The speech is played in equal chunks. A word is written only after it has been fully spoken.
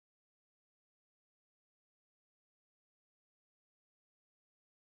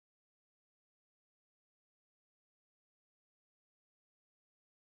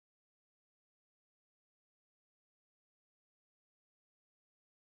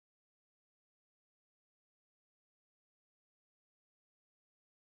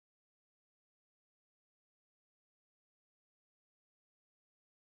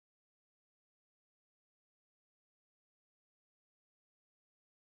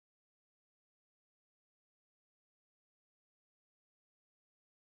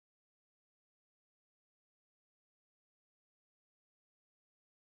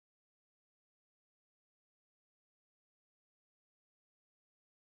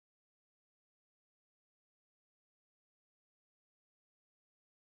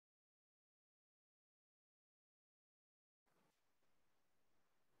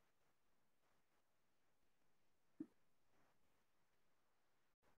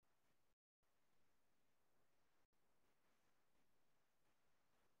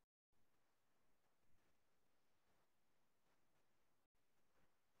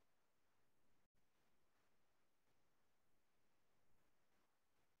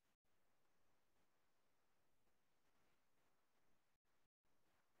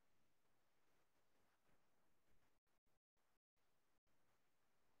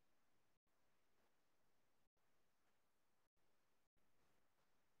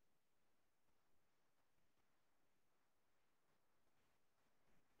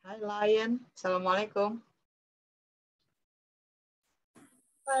Hi, Lion. Assalamualaikum.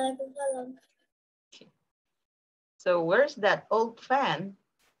 Waalaikumsalam. Okay. So where's that old fan?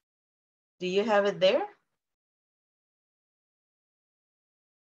 Do you have it there?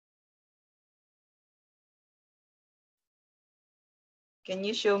 Can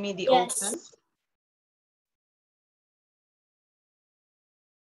you show me the old fan? Yes.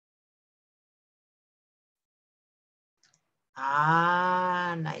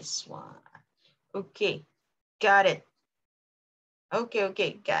 Ah, nice one. Okay, got it.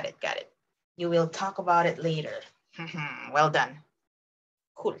 Okay, got it. You will talk about it later. Well done.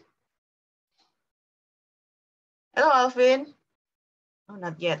 Cool. Hello, Alvin. Oh,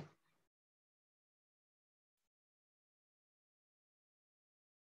 not yet.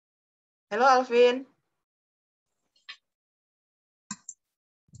 Hello, Alvin.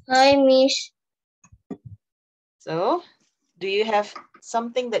 Hi, Miss. So, do you have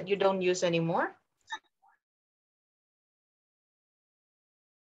something that you don't use anymore?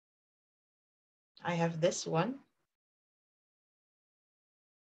 I have this one.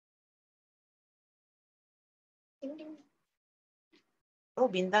 Ding, ding. Oh,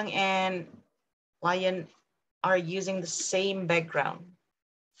 Bintang and Lion are using the same background.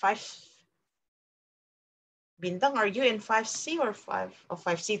 Five. Bintang, are you in 5C or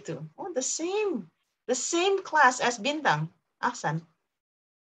 5C2? Oh, the same. The same class as Bintang. Ahsan.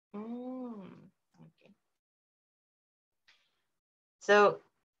 Okay. So,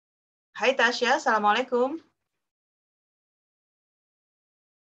 hi Tasya, Assalamualaikum.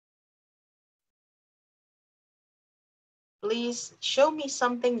 Please show me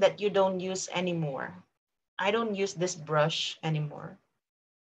something that you don't use anymore. I don't use this brush anymore.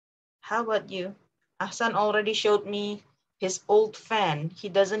 How about you? Ahsan already showed me his old fan. He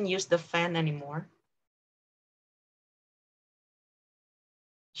doesn't use the fan anymore.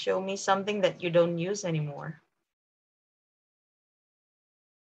 Show me something that you don't use anymore.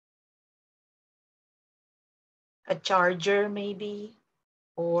 A charger maybe,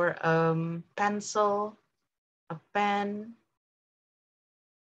 or pencil, a pen.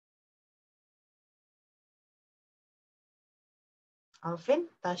 Alvin,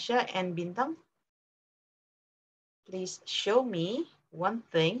 Tasha, and Bintang, please show me one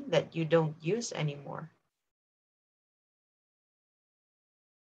thing that you don't use anymore.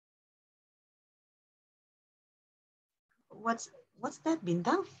 What's that,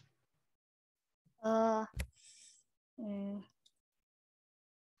 Bintang? Uh, mm,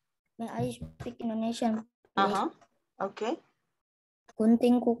 may I speak Indonesian, please? Okay.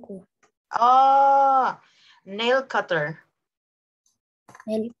 Gunting kuku. Oh, nail cutter.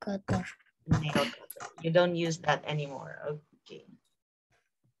 Nail cutter. Nail cutter. You don't use that anymore. Okay.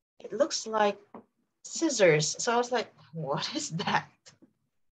 It looks like scissors. So I was like, what is that?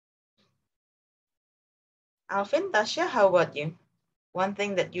 Alvin, Tasha, how about you? One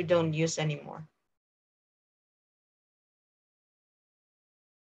thing that you don't use anymore.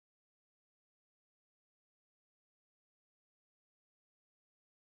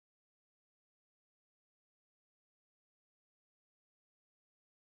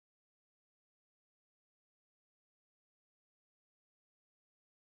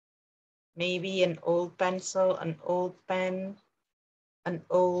 Maybe an old pencil, an old pen, an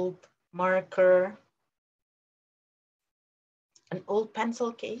old marker, an old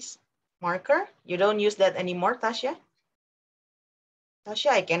pencil case. Marker? You don't use that anymore, Tasha? Tasha,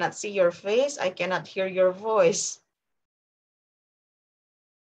 I cannot see your face. I cannot hear your voice.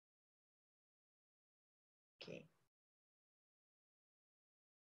 Okay.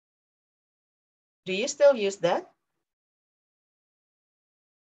 Do you still use that?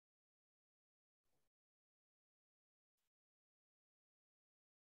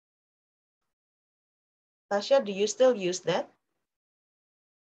 Tasha, do you still use that?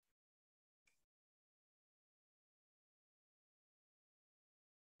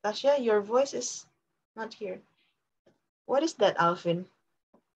 Tasha, your voice is not here. What is that, Alvin?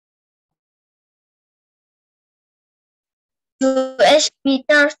 USB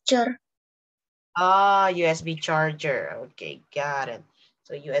charger. Ah, USB charger. Okay, got it.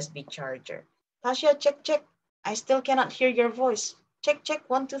 So USB charger. Tasha, check. I still cannot hear your voice. Check.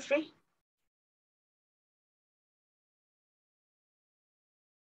 1, 2, 3.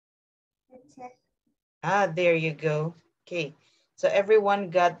 Ah, there you go. Okay, so everyone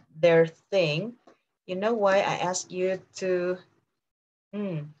got their thing. You know why I asked you to,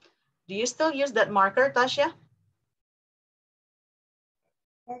 do you still use that marker, Tasha?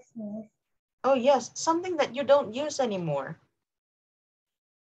 Yes, Miss. Oh yes, something that you don't use anymore.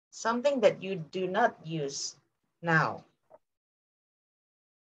 Something that you do not use now.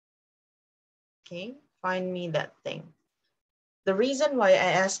 Okay, find me that thing. The reason why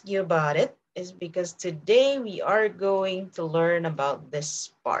I asked you about it is because today we are going to learn about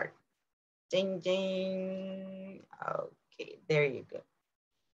this part. Ding, ding. Okay, there you go.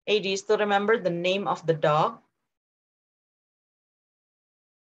 Hey, do you still remember the name of the dog?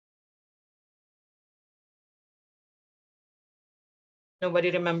 Nobody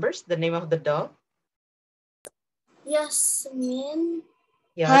remembers the name of the dog? Yasmin.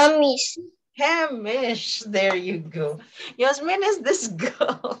 Yes. Hamish. Hamish. There you go. Yasmin is this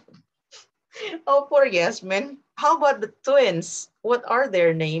girl. Oh, poor Yasmin. How about the twins? What are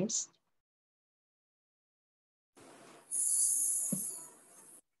their names?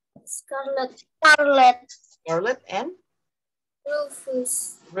 Scarlet. Scarlet. Scarlet and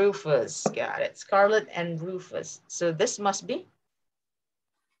Rufus. Rufus. Got it. Scarlet and Rufus. So this must be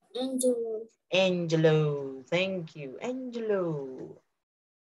Angelo. Angelo. Thank you, Angelo.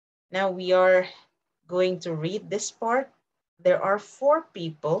 Now we are going to read this part. There are 4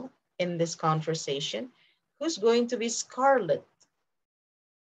 people in this conversation. Who's going to be Scarlet?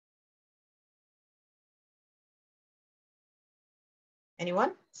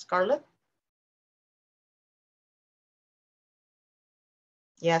 Anyone? Scarlet?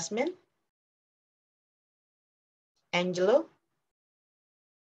 Yasmin? Angelo?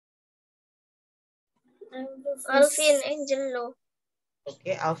 Alvin. Angelo.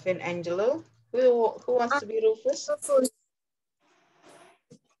 Okay, Alvin, Angelo. Who wants to be Rufus? Rufus.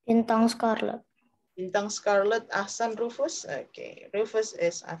 Bintang Scarlet. Bintang Scarlet, Ahsan, Rufus. Okay, Rufus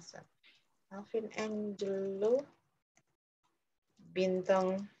is Ahsan. Alvin, Angelo,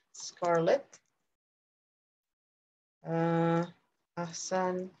 Bintang Scarlet,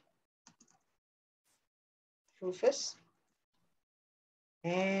 Ahsan, Rufus,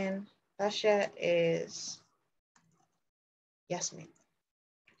 and Tasha is Yasmin.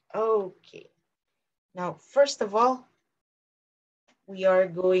 Okay, now first of all, we are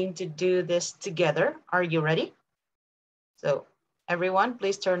going to do this together. Are you ready? So everyone,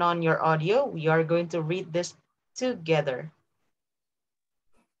 please turn on your audio. We are going to read this together.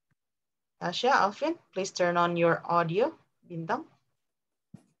 Tasha, Alvin, please turn on your audio. Bintang.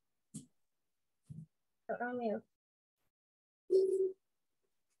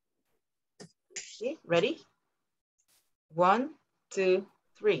 Okay, ready? 1, 2,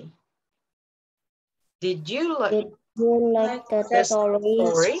 3. Did you Did you like that the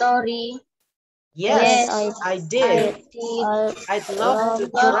story? story? Yes, Yes, I I did. did. I I'd love love to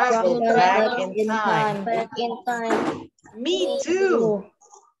to travel travel back back in in time. time. Back in time. Me Me too. too.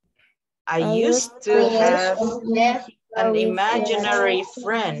 I I used used to to have have an a imaginary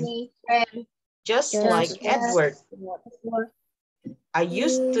friend, friend just like just Edward. what I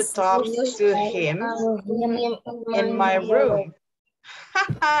used to talk used to to him him in my in my room. room.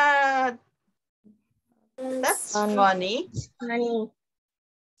 Haha, that's Funny. funny. Funny.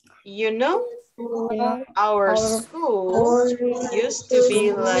 You know, You know, our our school school used to used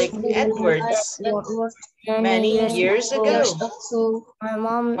be to like be like Edward's Edward many many years years ago. ago. My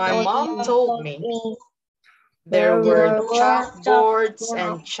mom My told mom told me me there there were were chalkboards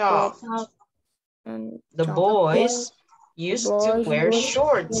and chalk. and The chalkboard. boys The used to boys wear used to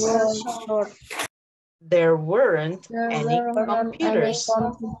shorts. wear shorts. There weren't There any weren't any computers.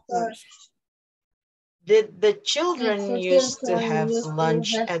 computers. Did the The children used to children have used to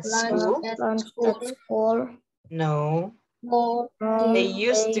lunch have at lunch school? at school. No, No, they they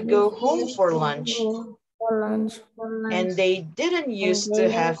used to go used home for to lunch. go for lunch. And they didn't And used they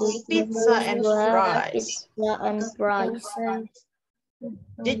to have pizza used and to have fries. pizza and fries.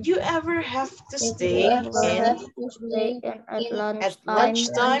 Did you ever have to Did you stay ever have in to stay in at at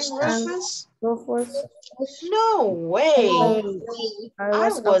lunchtime? lunchtime, And Rufus? Rufus, No way. way. I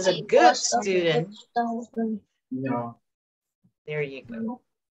I was a was a good good student. student. There you go.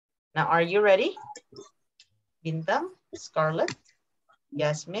 Now, are you ready? Bintang, Scarlett,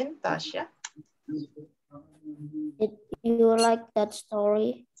 Yasmin, Tasha. Did you like that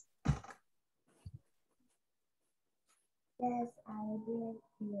story? Yes, I did.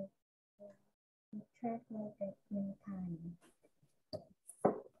 Travel back in time.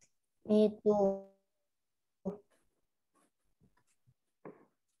 Me too.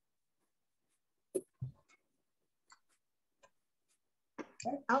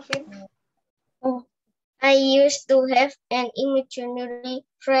 Alvin. Oh, I used to have an imaginary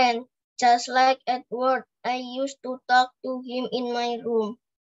friend, just like Edward. I used to talk to him in my room.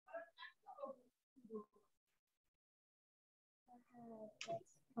 That's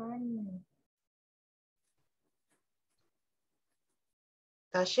funny.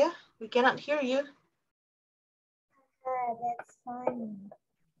 Tasha, we cannot hear you. That's funny.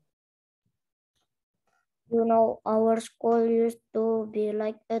 You know, our school used to be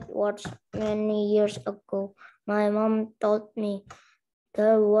like Edwards many years ago. My mom told me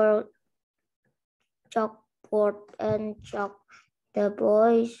there were chalkboard and chalk. The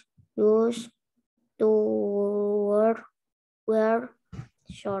boys used to wear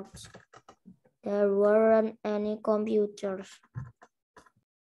shorts. There weren't any computers.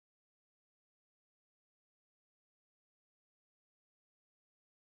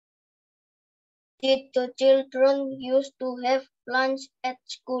 Did the children used to have lunch at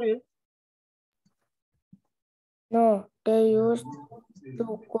school? No, they used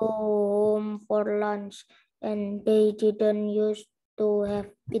to go home for lunch and they didn't used to have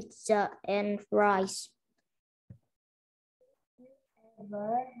pizza and fries.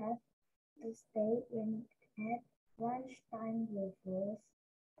 Ever have to stay in at lunchtime with us?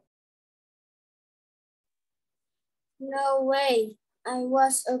 No way. I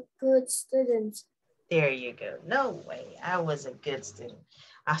was a good student. There you go. No way. I was a good student.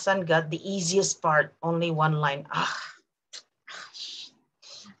 Asan got the easiest part, only one line.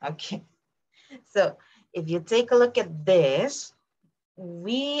 Okay. So if you take a look at this,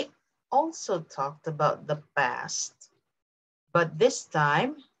 we also talked about the past, but this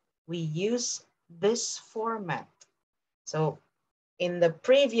time we use this format. So in the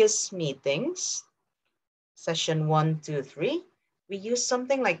previous meetings, session 1, 2, 3, we used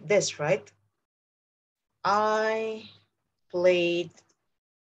something like this, right? I played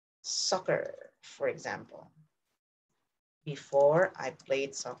soccer, for example. Before I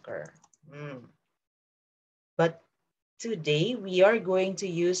played soccer. But today we are going to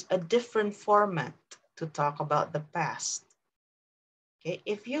use a different format to talk about the past. Okay,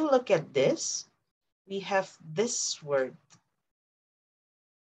 if you look at this, we have this word.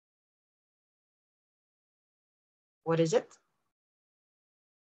 What is it?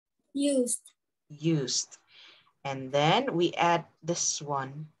 Used. Used. And then we add this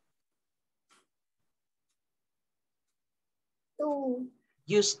one. To.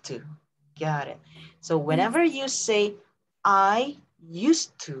 Used to. Got it. So whenever you say, I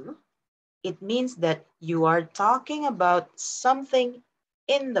used to, it means that you are talking about something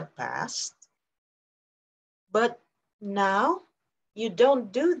in the past, but now you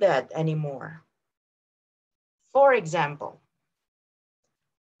don't do that anymore. For example,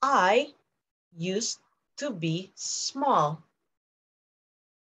 I used to be small.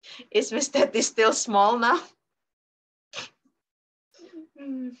 Is Miss Teddy still small now?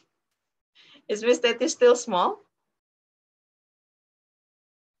 Is Miss Teddy still small?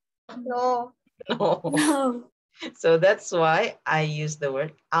 No. No. No. So that's why I use the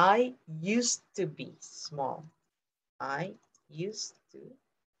word I used to be small. I used to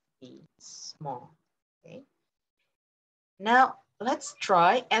be small. Okay. Now let's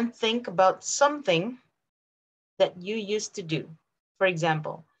try and think about something that you used to do. For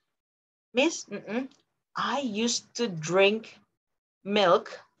example, Miss, I used to drink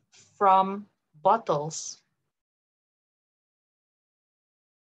milk from bottles.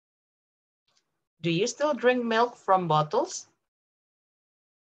 Do you still drink milk from bottles?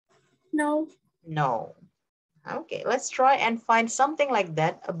 No. No. Okay, let's try and find something like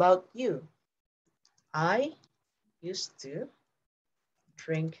that about you. I used to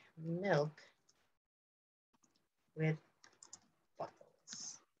drink milk with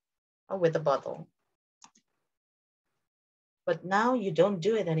bottles. Oh, with a bottle. But now you don't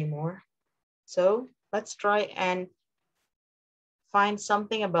do it anymore. So let's try and find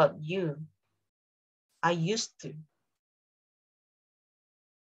something about you. I used to.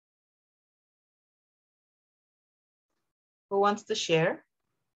 Who wants to share?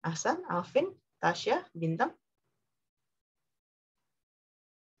 Asan, Alvin, Tasha, Bintang?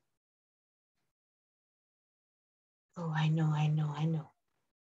 Oh, I know.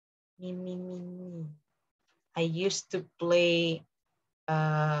 Me. I used to play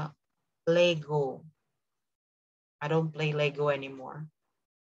Lego. I don't play Lego anymore.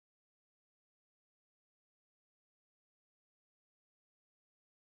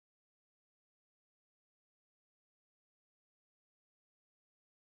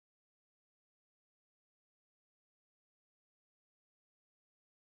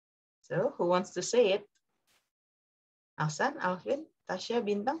 So who wants to say it? Asan, Alvin, Tasha,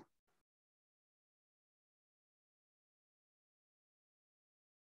 Bintang?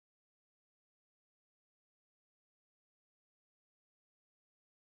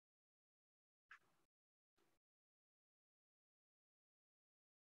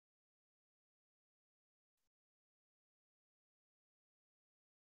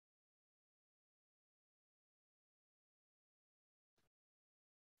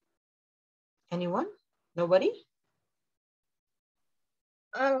 Anyone? Nobody?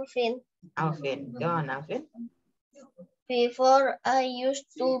 Alvin. Alvin. Go on, Alvin. Before I used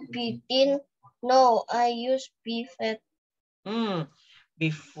to be thin. No, I used to be fat.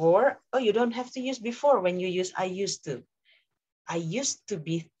 Before. Oh, you don't have to use before when you use I used to. I used to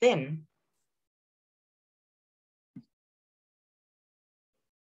be thin.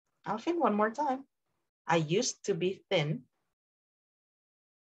 Alvin, one more time. I used to be thin.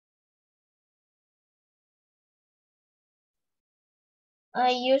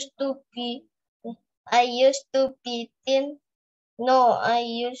 I used to be I used to be thin. No, I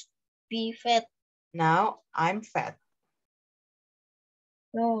used to be fat. Now I'm fat.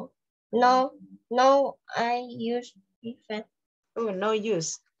 No, no, I used to be fat. Oh, no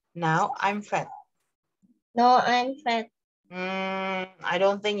use. Now I'm fat. No, I'm fat. I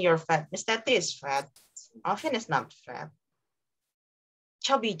don't think you're fat. Miss Tati is fat. Alvin is not fat.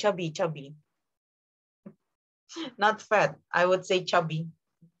 Chubby, chubby, chubby. Not fat. I would say chubby.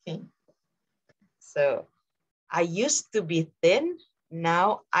 Okay. So I used to be thin.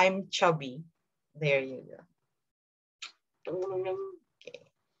 Now I'm chubby. There you go. Okay.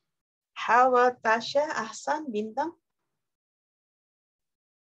 How about Tasha, Ahsan, Bintang?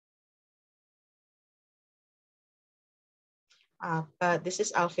 This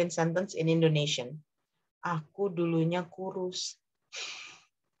is Alvin sentence in Indonesian. Aku dulunya kurus.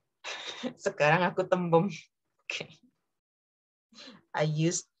 Sekarang aku tembem. Okay. I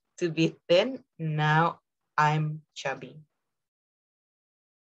used to be thin. Now I'm chubby.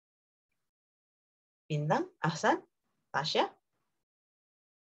 Bintang, Ahsan, Tasha?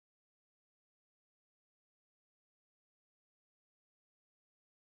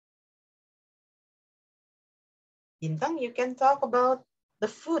 Bintang, you can talk about the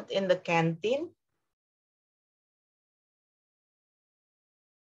food in the canteen.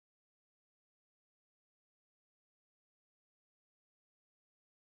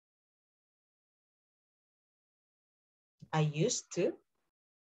 I used to.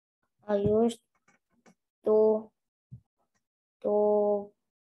 I used to to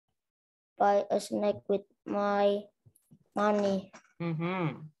buy a snack with my money.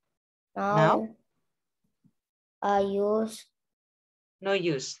 Mm-hmm. Now? Now I use No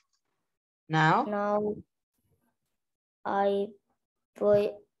use. Now? now I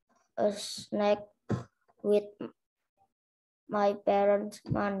buy a snack with my parents'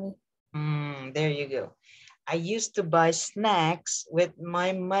 money. There you go. I used to buy snacks with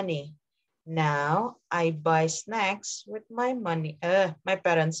my money. Now I buy snacks with my money, my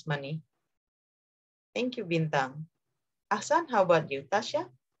parents' money. Thank you, Bintang. Ahsan, how about you? Tasha?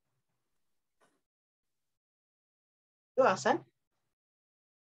 Go, Ahsan.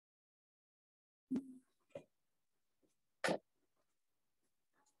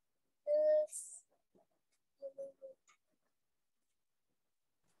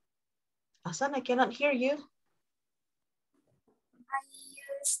 Ahsan, I cannot hear you.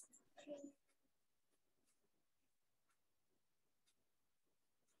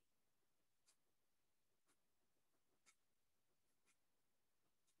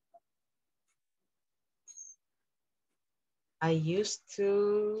 I used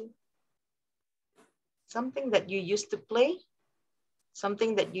to, something that you used to play,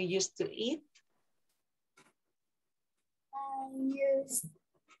 something that you used to eat. I used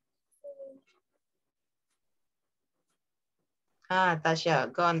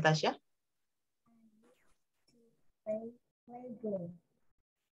Tasha, go on, Tasha. to play Lego.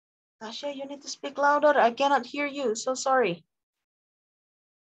 Tasha, you need to speak louder. I cannot hear you. So sorry.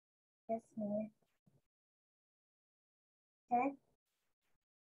 Yes, ma'am. Okay.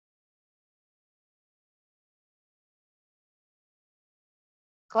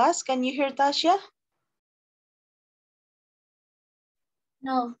 Class, can you hear Tasha?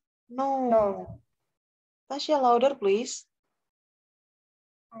 No. No. No. Tasha, louder, please.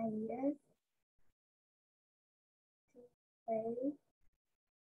 I used to play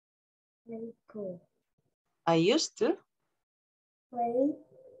Lego. I used to Play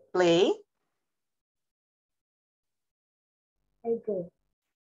play. Lego.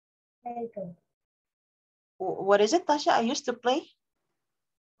 Lego. What is it, Tasha? I used to play.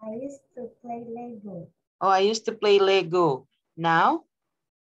 I used to play Lego. Oh, I used to play Lego. Now,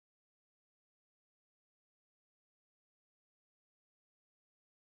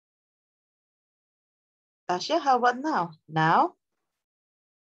 Tasha, how about now?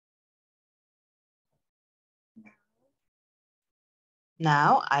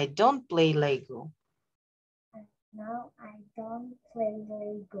 Now I don't play Lego. Now I don't play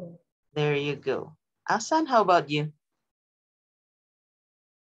Lego. There you go. Asan, how about you?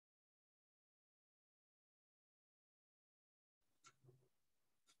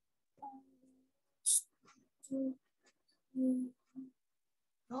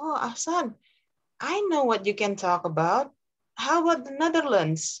 Oh, Ahsan, I know what you can talk about. How about the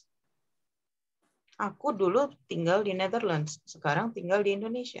Netherlands? Aku dulu tinggal di Netherlands, sekarang tinggal di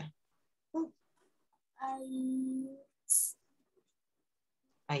Indonesia.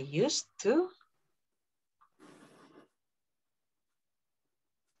 I used to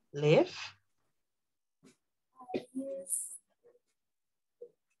live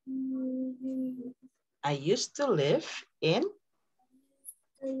I used to live in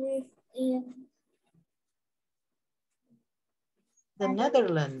the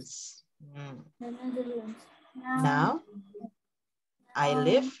Netherlands. Now I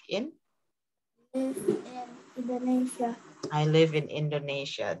live in Indonesia. I live in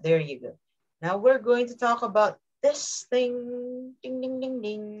Indonesia. There you go. Now we're going to talk about this thing. Ding, ding, ding,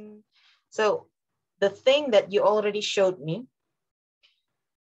 ding. So the thing that you already showed me,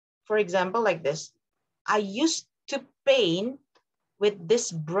 for example, like this, I used to paint with this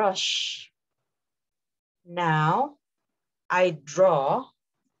brush. Now I draw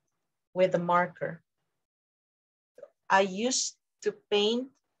with a marker. I used to paint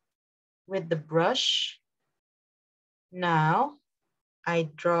with the brush. Now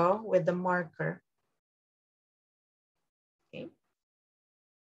I draw with the marker. Okay.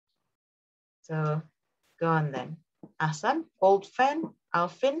 So go on then. Ahsan, old fan,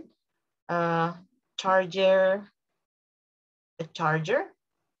 Alvin, charger, a charger,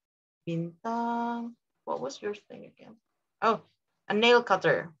 bintang. What was your thing again? Oh, a nail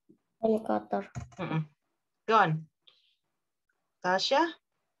cutter. Helicopter. Go on. Tasha,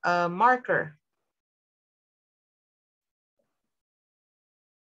 a marker.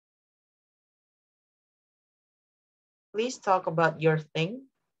 Please talk about your thing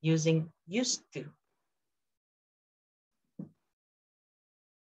using used to.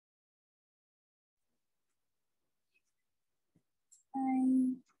 I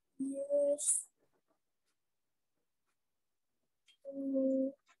used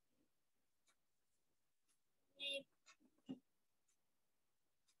to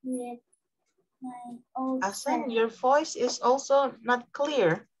with my old Ahsan, friend. your voice is also not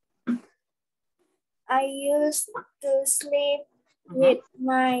clear. I used to sleep with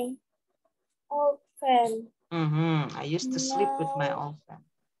my old friend. I used to sleep with my old friend.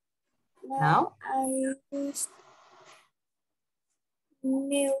 Now? I use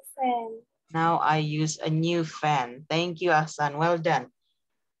new friend. Now I use a new fan. Thank you, Ahsan. Well done.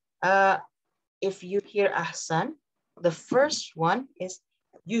 If you hear Ahsan, the first one is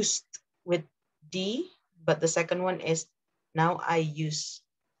used with D, but the second one is now I use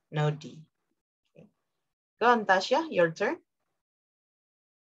no D. Okay. Go on, Tasha, your turn.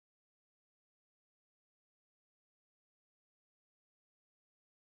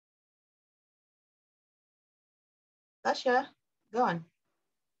 Tasha, go on.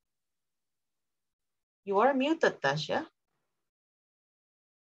 You are muted, Tasha.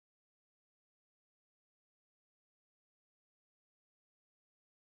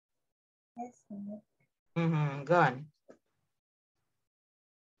 Yes, Go on.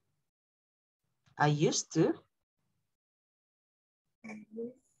 I used to.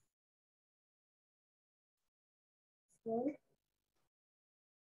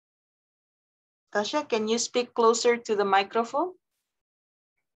 Tasha, can you speak closer to the microphone?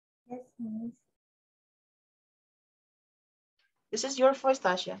 Yes, miss. This is your voice,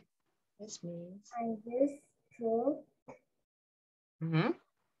 Tasha. Yes, miss. I used to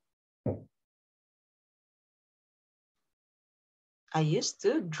I used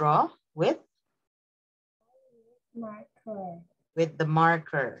to draw with marker. With the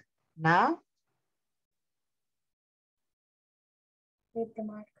marker. Now? With the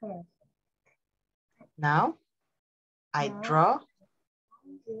marker. Now? I draw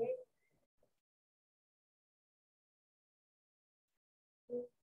With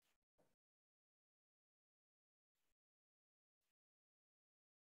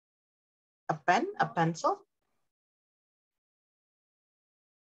a pen, a pencil.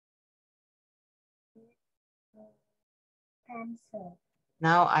 pencil.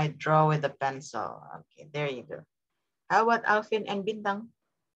 Now I draw with a pencil. Okay, there you go. How about Alvin and Bintang?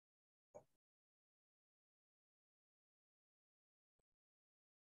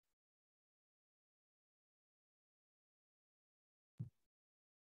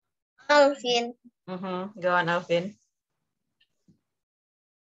 Alvin. Go on, Alvin.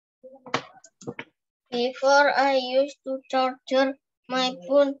 Before I used to charge my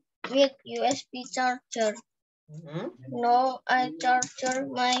phone with USB charger. Now I charge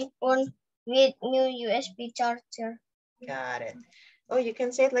my phone with new USB charger. Got it. Oh, you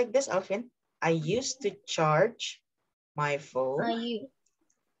can say it like this, Alvin. I used to charge my phone.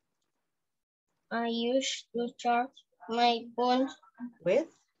 I used to charge my phone with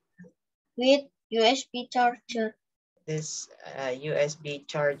USB charger. this USB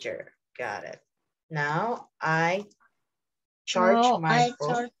charger. Got it. Now I charge Now my I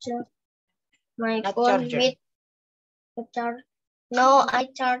phone. charge my Not phone charger. with a charge. Now I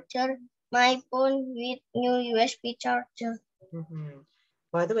charge my phone with new USB charger.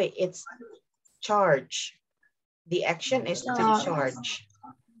 By the way, it's charge. The action is to charge.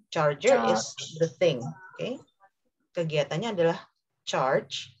 Charger is the thing. Okay. Kegiatannya adalah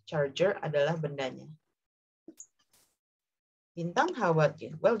charge. Charger adalah bendanya. Bintang, how about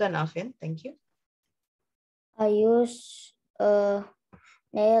you? Well done, Alvin. Thank you. I use a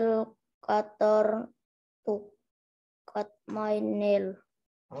nail cutter to cut my nail.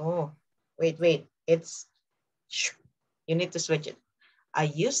 Oh, wait. It's, you need to switch it.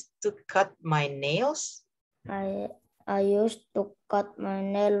 I used to cut my nails. I used to cut my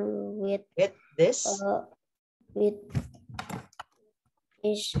nail with this. With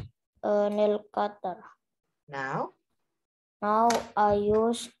this nail cutter. Now I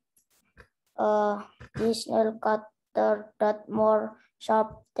use this nail cutter that more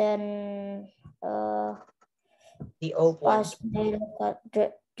sharp than the old one.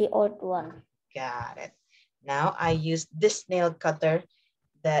 The old one. Got it. Now I use this nail cutter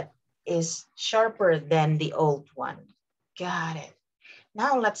that is sharper than the old one. Got it.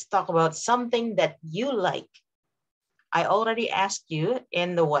 Now let's talk about something that you like. I already asked you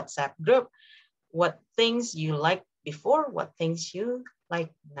in the WhatsApp group what things you liked before, what things you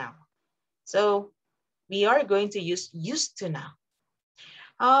like now. So we are going to use used to now.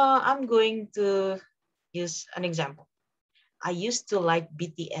 I'm going to use an example. I used to like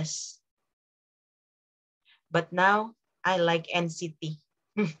BTS, but now I like NCT.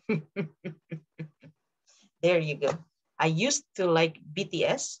 There you go. I used to like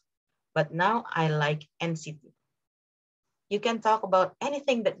BTS, but now I like NCT. You can talk about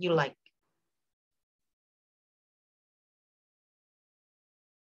anything that you like.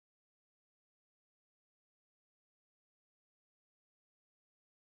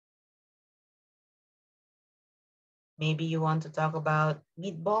 Maybe you want to talk about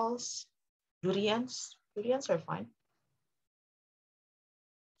meatballs, durians. Durians are fine.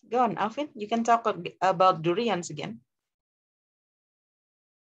 Go on, Alvin. You can talk about durians again.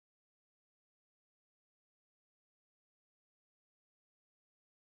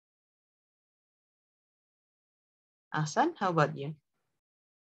 Asan, how about you?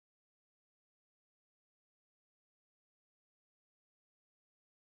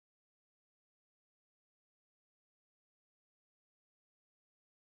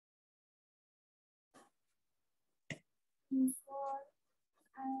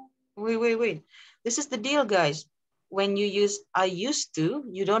 Wait. This is the deal, guys. When you use I used to,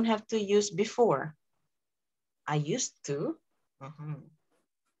 you don't have to use before. I used to.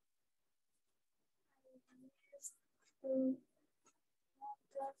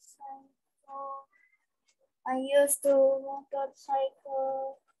 I used to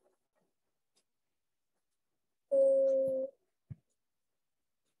motorcycle to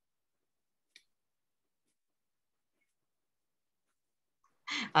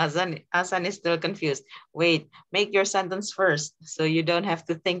Asan is still confused. Wait, make your sentence first so you don't have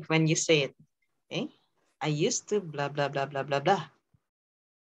to think when you say it. Okay? I used to blah, blah, blah, blah, blah, blah.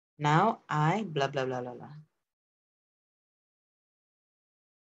 Now I blah, blah, blah, blah, blah.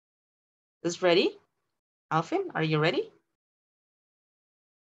 Who's ready? Alvin, are you ready?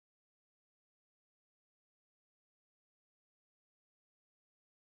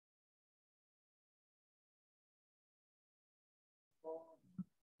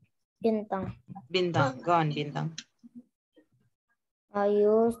 Bintang. Bintang, go on, Bintang. I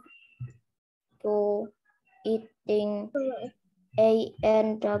used to eating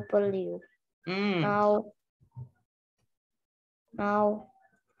ANW. Now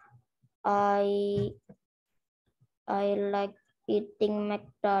I like eating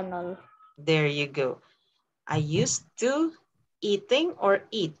McDonald's. There you go. I used to eating or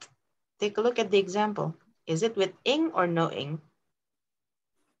eat. Take a look at the example. Is it with ing or no ing?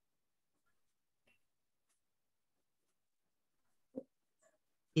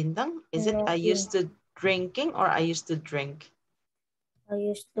 Bintang, is it I used to drinking or I used to drink? I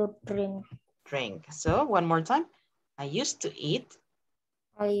used to drink. Drink. So one more time. I used to eat.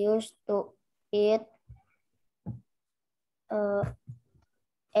 I used to eat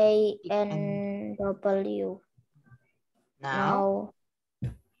ANW. Now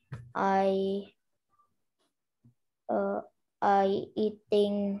I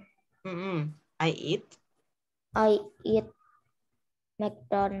eating I eat I eat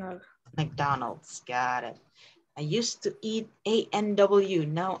McDonald's. McDonald's. Got it. I used to eat A&W.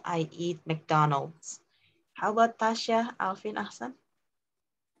 Now I eat McDonald's. How about Tasha, Alvin, Ahsan?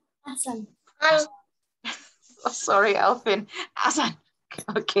 Asan. Al, Oh, sorry, Alvin. Ahsan.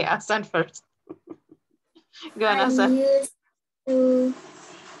 Okay, Ahsan first. Go on, I Ahsan. used to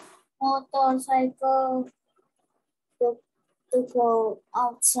motorcycle to, to go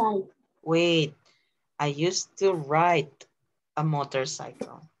outside. Wait, I used to ride a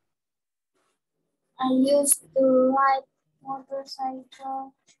motorcycle. I used to ride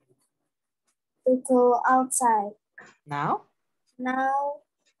motorcycle to go outside. Now? Now,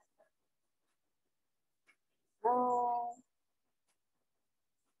 uh,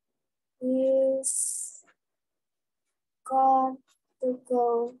 use car to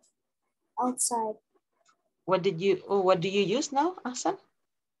go outside. What do you use now, Ahsan?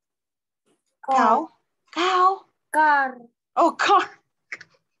 Car. Cow? Cow? Car. Oh, car.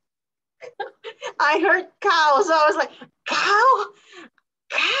 I heard cow, so I was like, cow?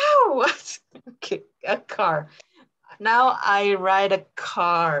 Cow? Okay, a car. Now I ride a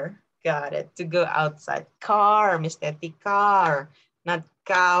car. Got it. To go outside. Car, Miss Teti, car. Not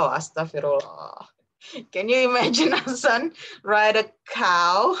cow. Astaghfirullah. Can you imagine a son ride a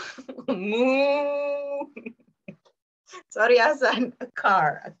cow? Moo. Sorry, Asan. A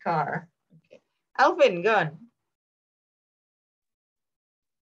car. A car. Okay. Alvin, go on.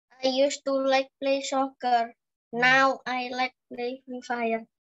 I used to like play soccer. Now I like play Free Fire.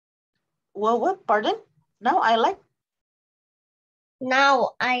 Well, what? Pardon? Now I like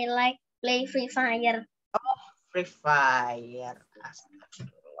Now I like play Free Fire. Free Fire.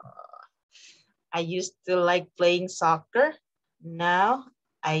 Astaghfirullah. I used to like playing soccer. Now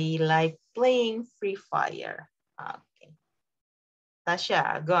I like playing Free Fire. Okay.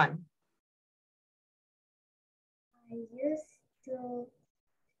 Tasha, go on. I used to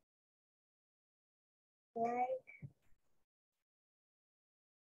like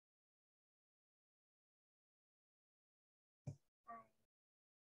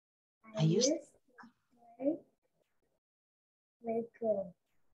I I used used to play Lego.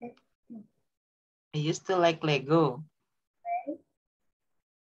 I used to like Lego.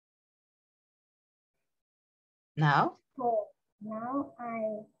 Now? So now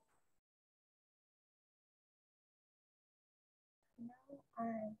I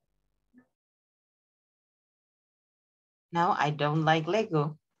Now I don't like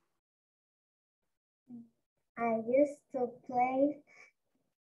Lego. I used to play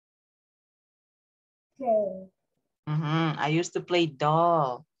game. I used to play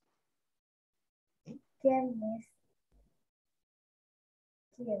doll. Game is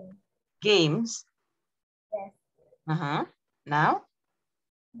game. Games. Yes. Now?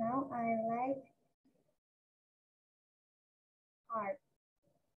 Now I like art.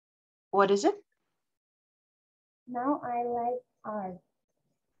 What is it? Now I like art.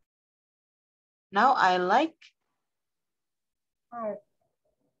 Now I like Art.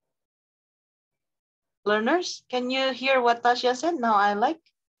 learners. Can you hear what Tasha said? Now I like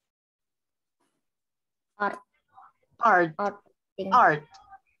Art. art. Art. Art.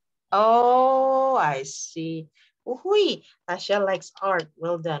 Oh, I see. Uhui, Tasha likes art.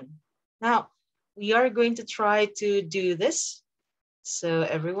 Well done. Now, we are going to try to do this. So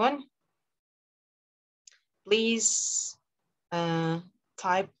everyone, please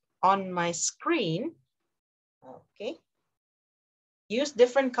type on my screen. Okay. Use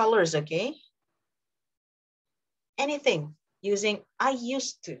different colors, okay? Anything using I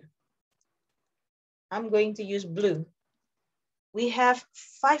used to. I'm going to use blue. We have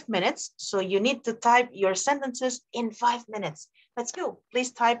 5 minutes, so you need to type your sentences in 5 minutes. Let's go.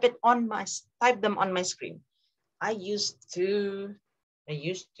 Please type type them on my screen. I used to,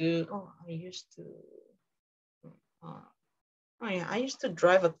 oh yeah, I used to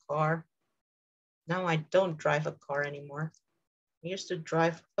drive a car. Now I don't drive a car anymore. I used to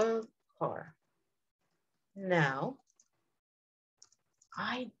drive a car. Now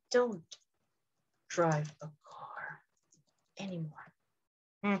I don't drive a car anymore.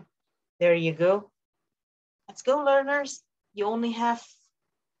 There you go. Let's go, learners. You only have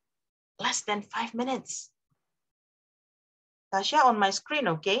less than 5 minutes. Tasha, on my screen,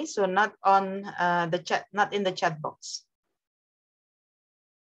 okay? So not on the chat, not in the chat box.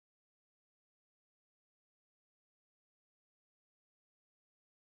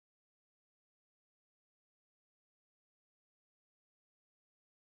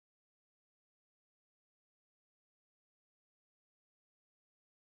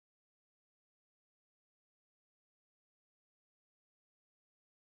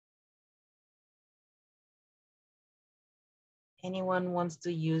 Anyone wants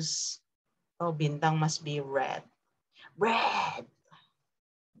to use, oh, bintang must be red. Red.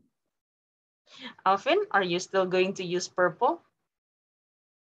 Alvin, are you still going to use purple?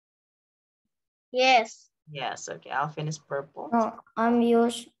 Yes. Yes, okay, Alvin is purple. No, I'm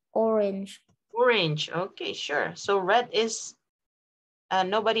use orange. Orange, okay, sure. So red is,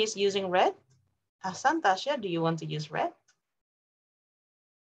 nobody is using red? Hassan, Tasha, do you want to use red?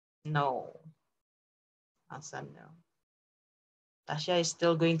 No. Hassan, no. Tasha is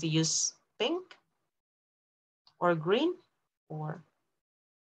still going to use pink or green or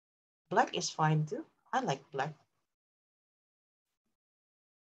black is fine too. I like black.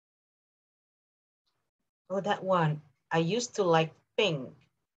 Oh, that one. I used to like pink,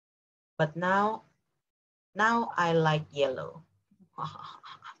 but now I like yellow.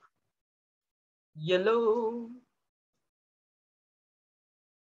 Yellow.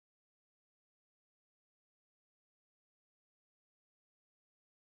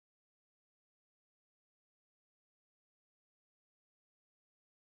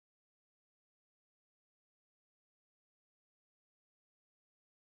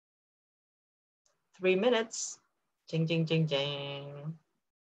 Three minutes. Jing, jing, jing, jing.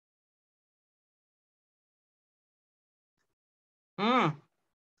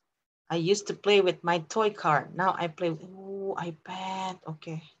 I used to play with my toy car. Now I play with, ooh, iPad.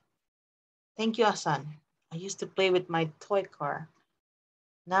 Okay. Thank you, Hassan. I used to play with my toy car.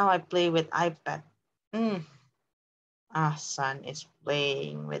 Now I play with iPad. Hassan is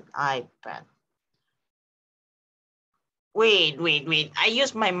playing with iPad. Wait. I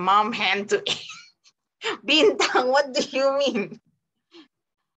use my mom hand to Bintang, what do you mean?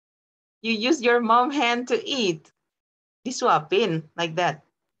 You use your mom hand to eat. Disuapin, like that.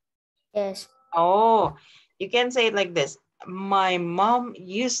 Yes. Oh, you can say it like this. My mom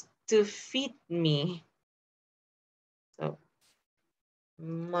used to feed me. So,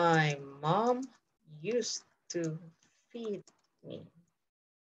 my mom used to feed me.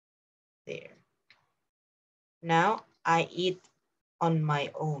 There. Now I eat on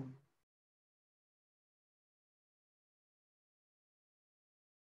my own.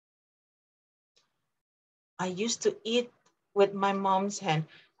 I used to eat with my mom's hand.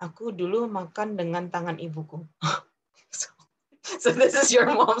 Aku dulu makan dengan tangan ibuku. So this is your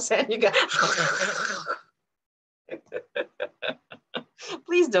mom's hand. You got.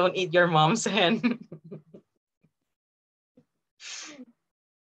 Please don't eat your mom's hand.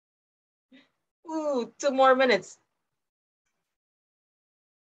 Ooh, 2 more minutes.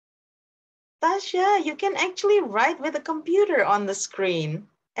 Tasha, you can actually write with a computer on the screen.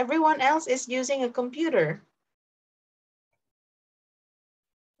 Everyone else is using a computer.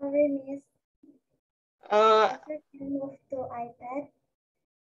 Sorry, Miss. Uh, After you move to iPad,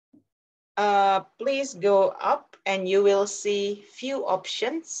 please go up and you will see few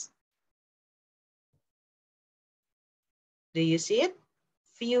options. Do you see it?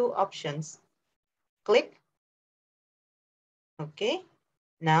 Few options. Click. Okay.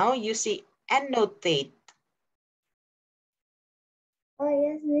 Now you see annotate. oh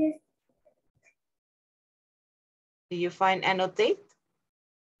yes, Miss. Do you find annotate?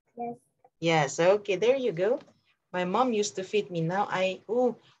 Yes. Yes, okay, there you go. My mom used to feed me. Now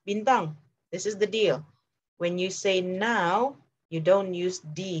Bintang, this is the deal. When you say now, you don't use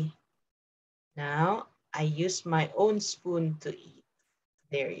D. Now, I use my own spoon to eat.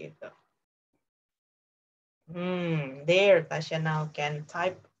 There you go. There, Tasha now can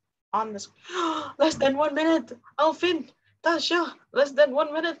type on the screen. Less than 1 minute. Alvin, Tasha, less than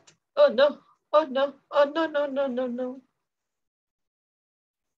 1 minute. Oh no, oh no, oh no, no, no, no, no.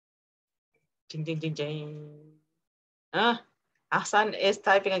 Ding, ding, ding, ding. Hassan is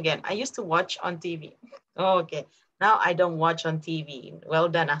typing again. I used to watch on TV. Okay, now I don't watch on TV. Well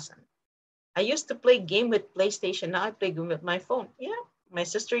done, Hassan. I used to play game with PlayStation. Now I play game with my phone. Yeah, my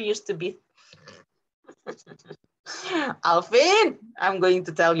sister used to be. Alvin, I'm going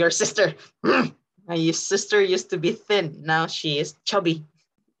to tell your sister. My sister used to be thin. Now she is chubby.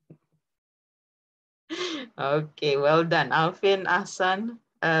 Okay, well done. Alvin, Hassan,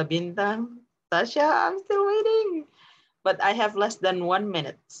 Bintang, Tasha, I'm still waiting. But I have less than 1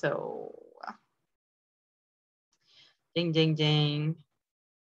 minute. So, jing, jing, jing.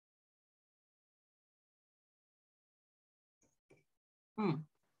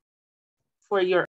 For your